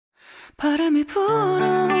바람이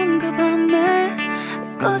불어온 그 밤에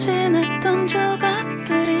꺼진 했던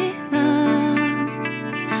조각들이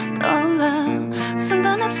난 떠올라.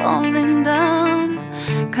 순간에 falling down.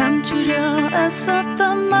 감추려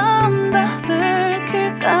애썼던 마음 다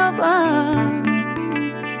들킬까봐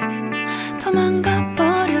도망가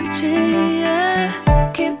버렸지. yeah.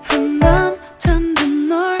 깊은 밤 잠든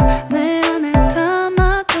널 내 안에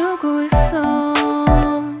담아두고 있어.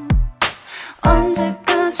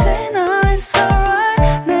 언제까지나 it's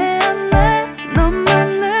alright. 내 안에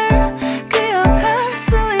너만을 기억할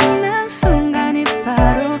수 있는 순간이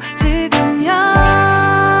바로 지금이야.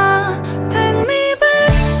 Take me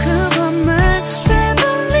back. 그 밤을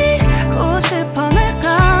되돌리고 싶어.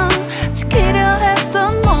 내가 지키려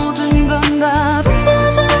했던 모든 건 다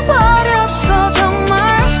부서져 버렸어. 정말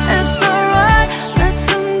it's alright. 내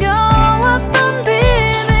숨겨왔던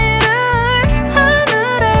비밀을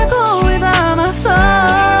하늘에 고이 담았어.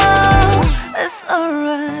 It's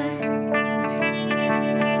alright.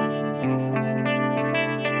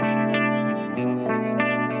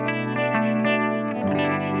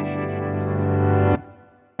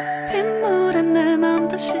 빗물에 내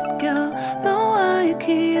맘도 씻겨. 너와의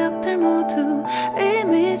기억들 모두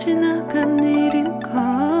이미 지나간 일인걸.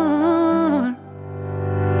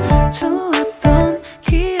 좋았던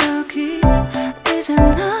기억이 이제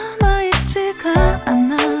남아있지가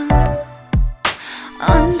않아.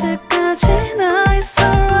 언제까지나 it's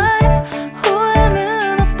alright.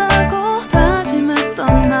 후회는 없다고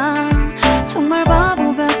다짐했던 나 정말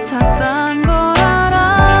바보 같았단 걸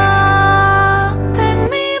알아. Take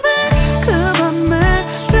me back. 그 밤을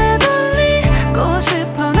되돌리고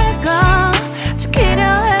싶어. 내가 지키려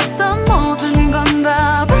했던 모든 건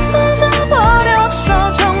다 부서져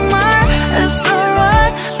버렸어. 정말 it's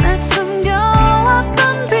alright. 내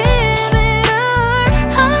숨겨왔던 비밀을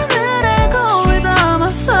하늘에 고이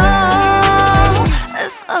담았어.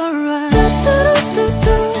 It's alright.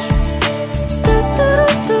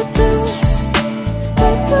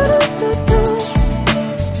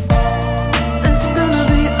 It's gonna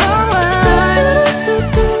be alright.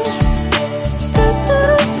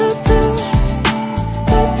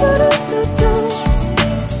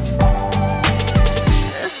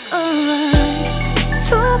 It's alright.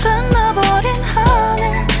 조각나버린 하늘,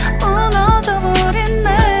 무너져버린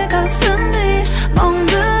내 가슴이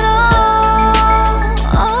멍들어.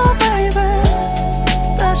 Oh baby,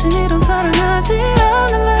 다신 이런 사랑하지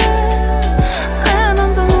않을래. 내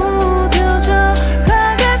맘도 무뎌져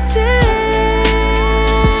가겠지.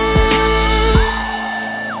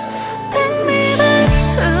 Take me back.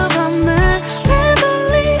 그 밤을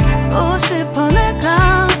되돌리고 싶어. 내가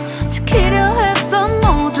지키려 했던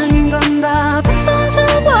모든 건 다 부서져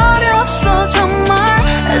버렸어. 정말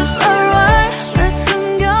it's alright. 내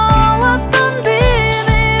숨겨왔던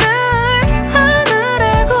비밀을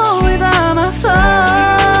하늘에 고이 담았어.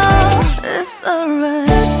 It's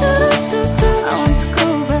alright. I want to go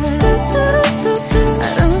back.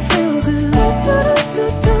 I don't feel good.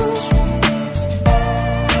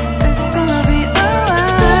 It's gonna be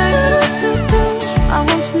alright. I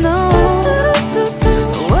want to know,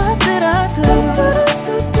 what did I do?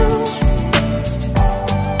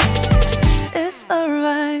 It's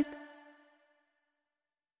alright.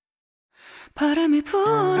 바람이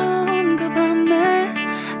불어온 그 밤에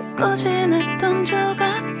꺼진 했던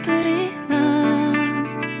조각들이 난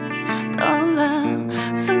떠올라.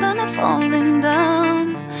 순간에 falling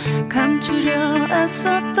down. 감추려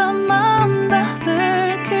애썼던 마음 다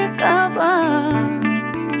들킬까봐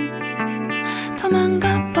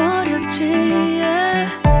도망가 버렸지.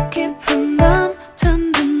 yeah. 깊은 밤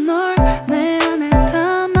잠든 널 내 안에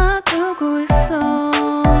담아두고 있어.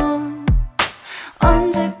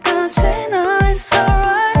 언제까지나 it's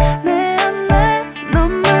alright. 내 안에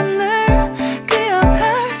너만을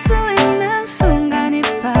기억할 수 있는 순간이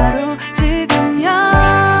바로 지금이야.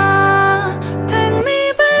 Take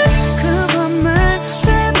me back. 그 밤을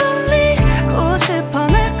되돌리고 싶어.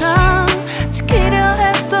 내가 지키려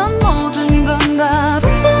했던 모든 건 다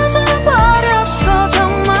부서져 버렸어.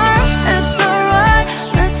 정말 it's alright.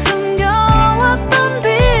 내 숨겨왔던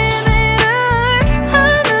비밀을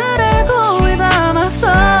하늘에 고이 담았어.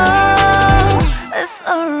 It's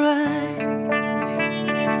alright.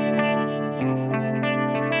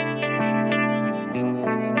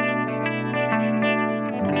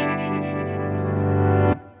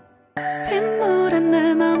 빗물에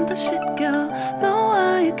내 맘도 씻겨.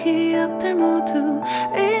 너와의 기억들 모두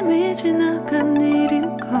이미 지나간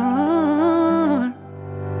일인걸.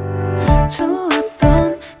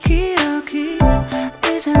 좋았던 기억이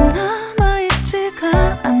이제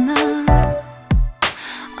남아있지가 않아.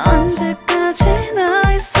 언제까지나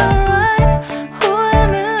it's alright.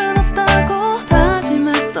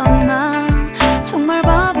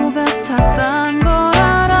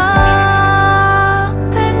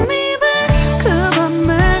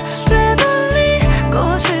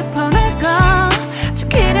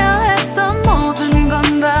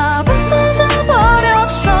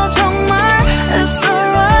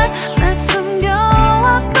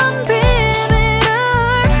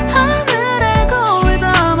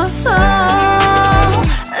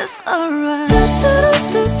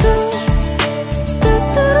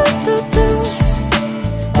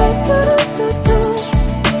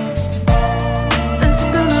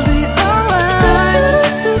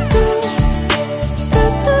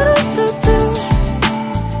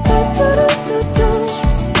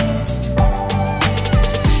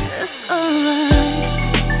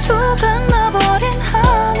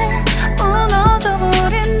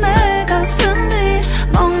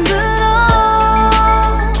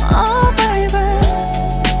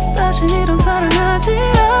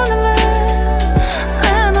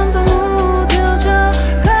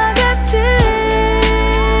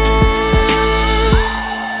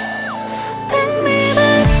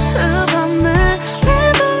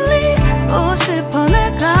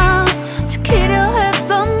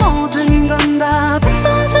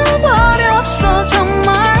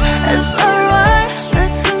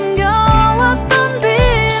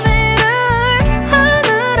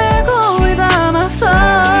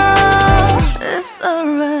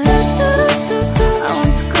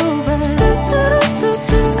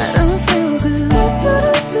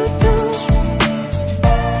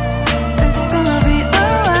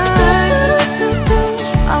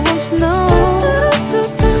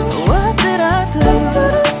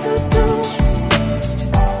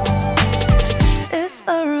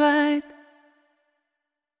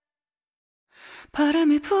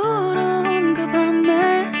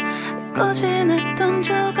 잊고 지냈던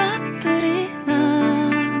조각들이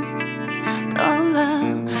난 떠올라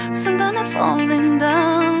순간에 falling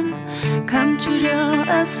down 감추려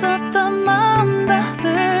애썼던 마음 다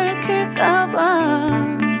들킬까봐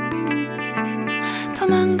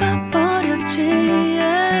도망가 버렸지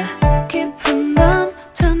yeah. 깊은 밤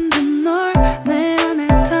잠든 널 내 안에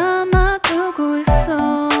담아두고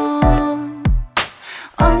있어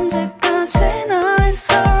언제까지나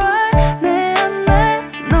it's alright 내 안에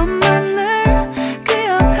너만을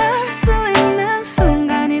기억할 수 있는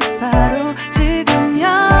순간이 바로 지금이야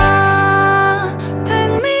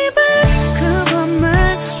Take me back 그 밤을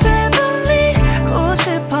되돌리고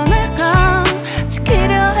싶어 내가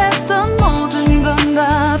지키려 했던 모든 건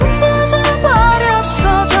다 부서져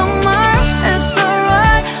버렸어 정말 It's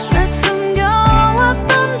alright 내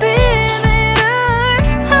숨겨왔던 비밀을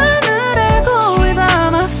하늘에 고이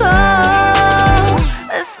담았어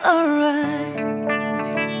It's alright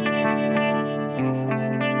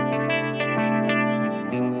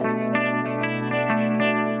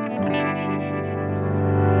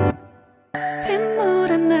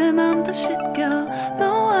빗물에 내 맘도 씻겨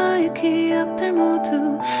너와의 기억들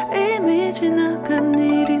모두 이미 지나간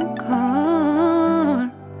일인걸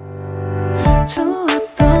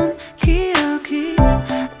좋았던 기억이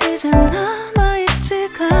이제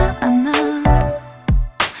남아있지가 않아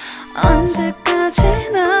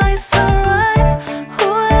언제까지나 it's alright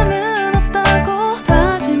후회는 없다고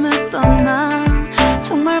다짐했던 나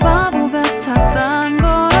정말 바보 같았단 걸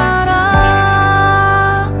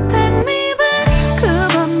알아 Take me back 그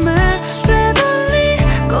밤을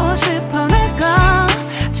되돌리고 싶어 내가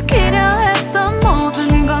지키려 했던 모든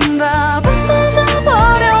건 다 부서져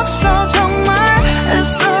버렸어 정말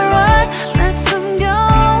It's alright 내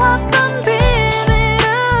숨겨왔던 비밀을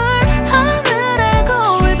하늘에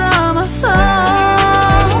고이 담았어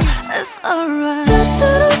It's alright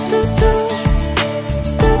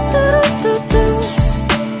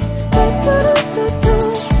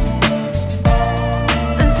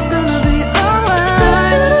It's gonna be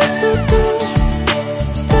alright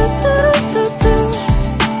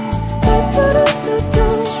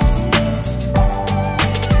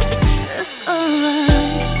It's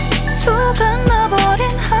alright 조각나버린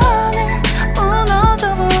하늘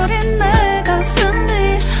무너져버린 내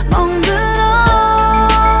가슴이 멍들어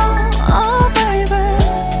Oh baby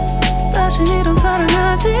다신 이런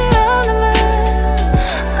사랑하지 않을래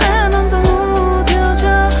내 맘도 무뎌져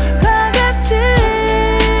가겠지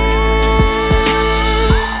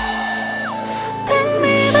Take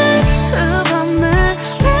me back 그 밤을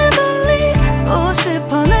되돌리고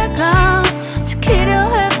싶어 내가 지키려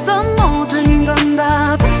했던 모든 건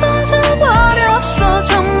다 부서져 버렸어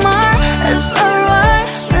정말 It's alright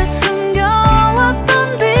내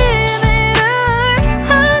숨겨왔던 비밀을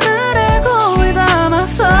하늘에 고이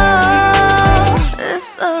담았어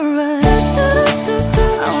It's alright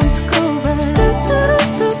I want to go back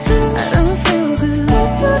I don't feel good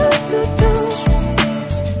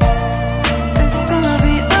It's gonna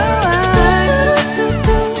be alright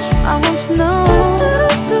I want to know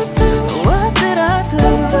what did I do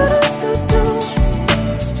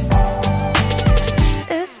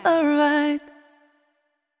It's alright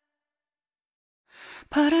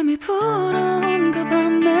바람이 불어온 그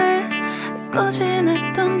밤에 잊고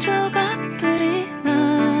지냈던 조각들이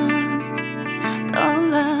난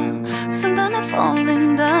떠올라 순간에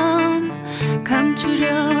falling down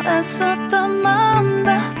감추려 애썼던 마음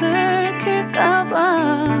다 들킬까봐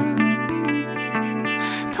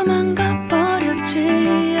도망가